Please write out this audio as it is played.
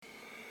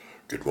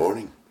Good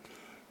morning.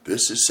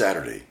 This is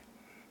Saturday,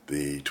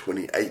 the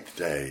 28th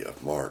day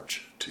of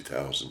March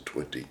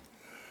 2020,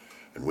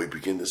 and we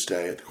begin this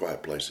day at the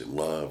quiet place in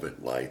love and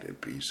light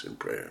and peace and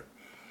prayer.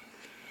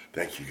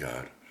 Thank you,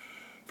 God,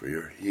 for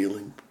your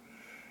healing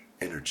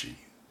energy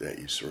that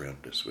you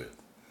surround us with.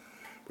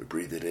 We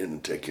breathe it in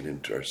and take it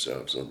into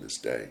ourselves on this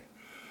day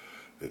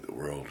that the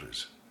world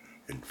is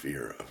in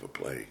fear of a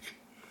plague,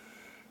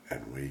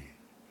 and we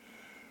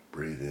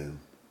breathe in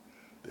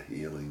the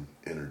healing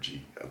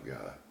energy of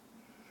God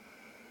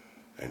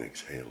and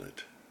exhale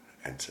it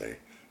and say,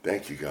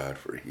 thank you, God,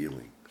 for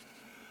healing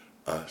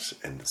us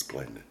and this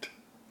planet.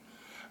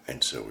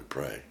 And so we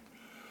pray.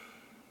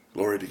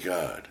 Glory to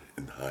God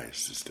in the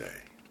highest this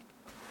day.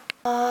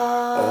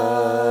 Amen.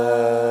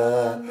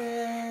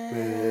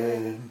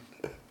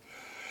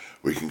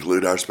 We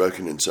conclude our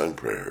spoken and sung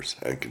prayers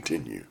and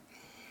continue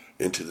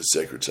into the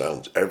sacred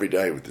silence every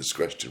day with this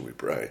question we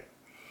pray.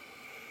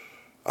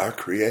 Our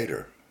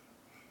Creator,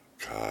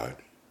 God,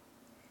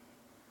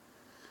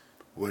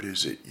 what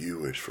is it you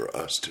wish for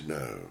us to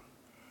know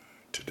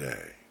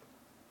today?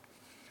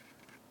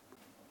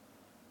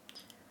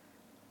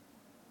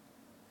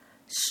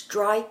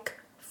 Strike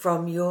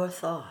from your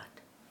thought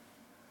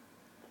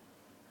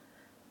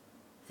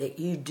that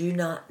you do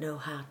not know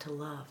how to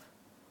love,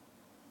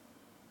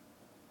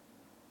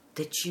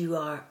 that you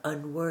are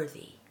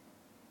unworthy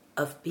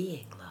of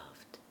being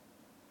loved,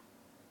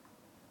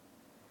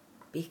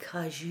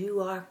 because you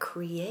are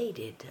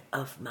created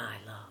of my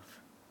love.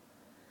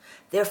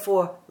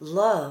 Therefore,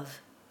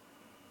 love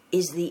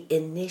is the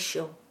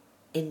initial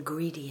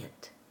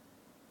ingredient,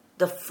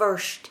 the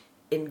first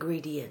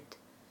ingredient,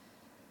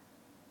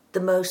 the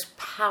most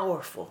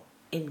powerful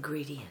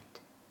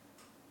ingredient.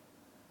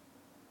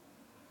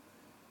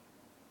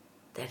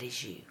 That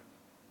is you.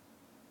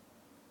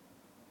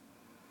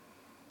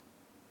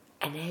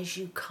 And as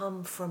you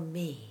come from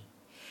me,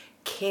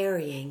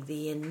 carrying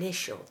the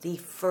initial, the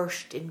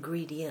first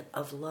ingredient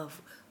of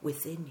love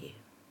within you,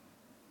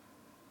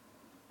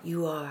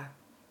 you are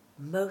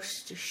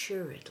most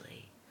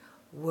assuredly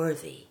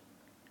worthy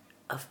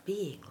of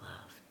being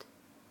loved.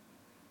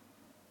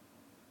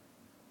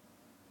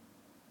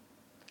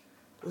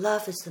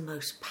 Love is the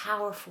most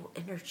powerful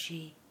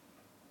energy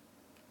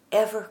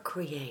ever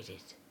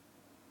created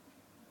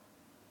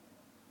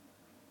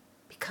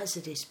because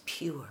it is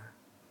pure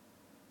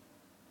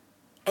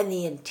and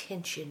the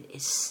intention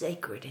is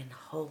sacred and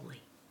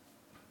holy.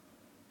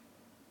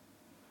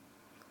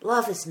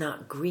 Love is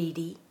not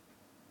greedy.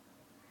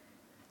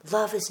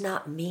 Love is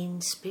not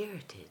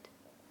mean-spirited.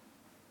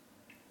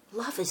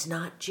 Love is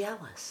not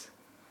jealous.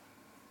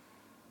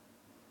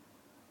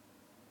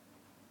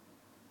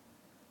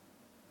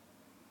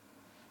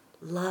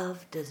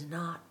 Love does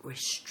not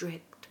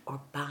restrict or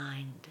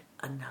bind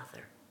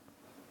another.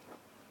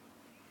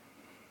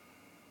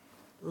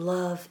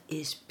 Love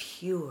is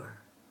pure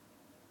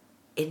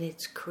in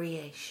its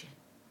creation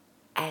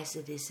as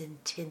it is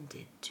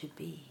intended to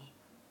be.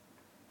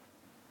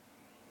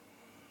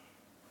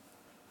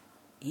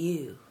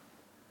 You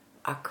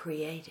are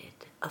created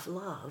of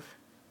love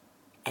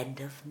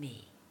and of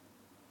me.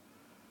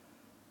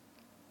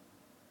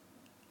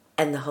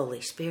 And the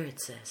Holy Spirit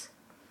says,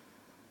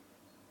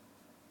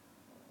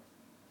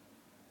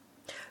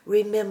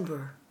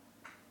 remember,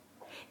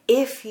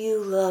 if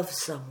you love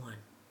someone,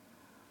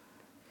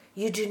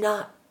 you do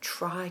not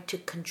try to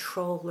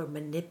control or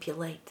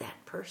manipulate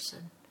that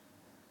person.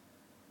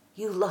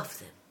 You love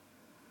them.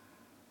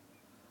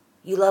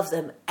 You love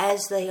them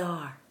as they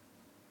are.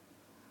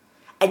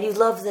 And you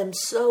love them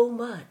so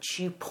much,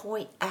 you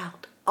point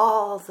out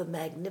all the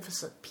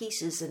magnificent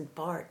pieces and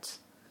parts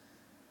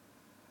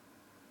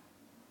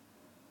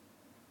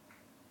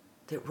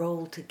that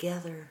roll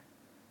together,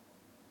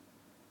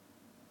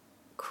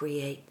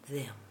 create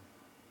them.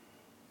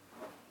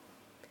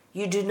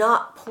 You do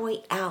not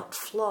point out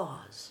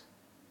flaws.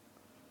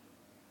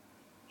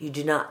 You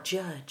do not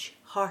judge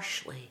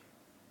harshly.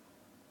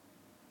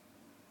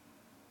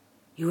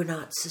 You are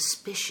not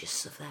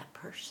suspicious of that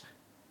person.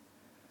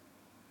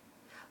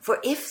 For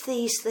if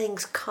these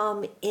things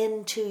come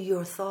into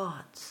your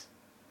thoughts,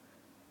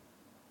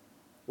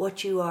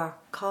 what you are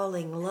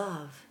calling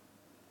love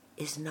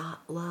is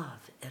not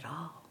love at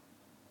all.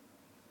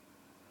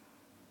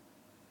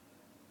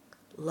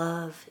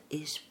 Love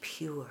is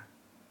pure,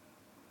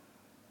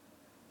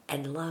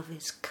 and love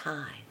is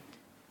kind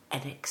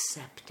and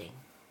accepting.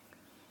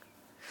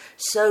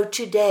 So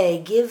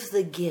today, give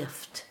the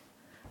gift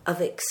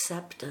of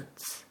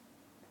acceptance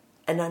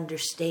and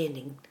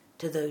understanding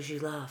to those you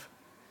love.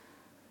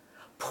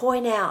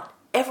 Point out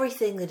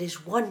everything that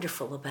is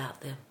wonderful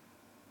about them.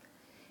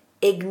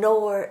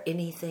 Ignore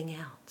anything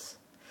else,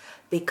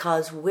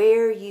 because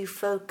where you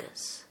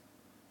focus,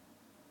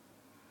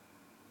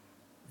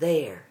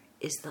 there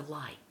is the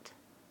light.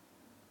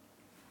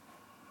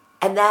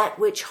 And that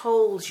which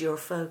holds your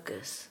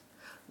focus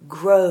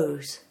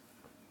grows,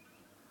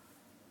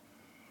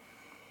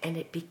 and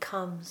it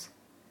becomes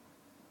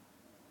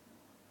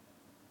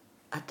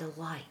a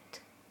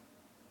delight.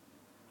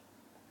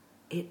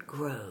 It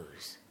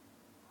grows.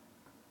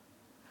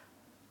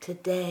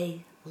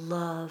 Today,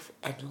 love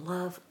and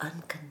love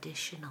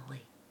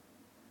unconditionally.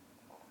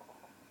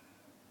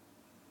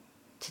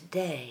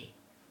 Today,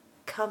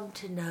 come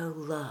to know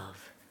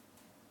love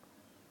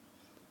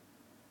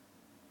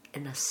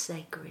in a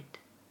sacred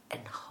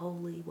and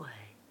holy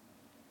way.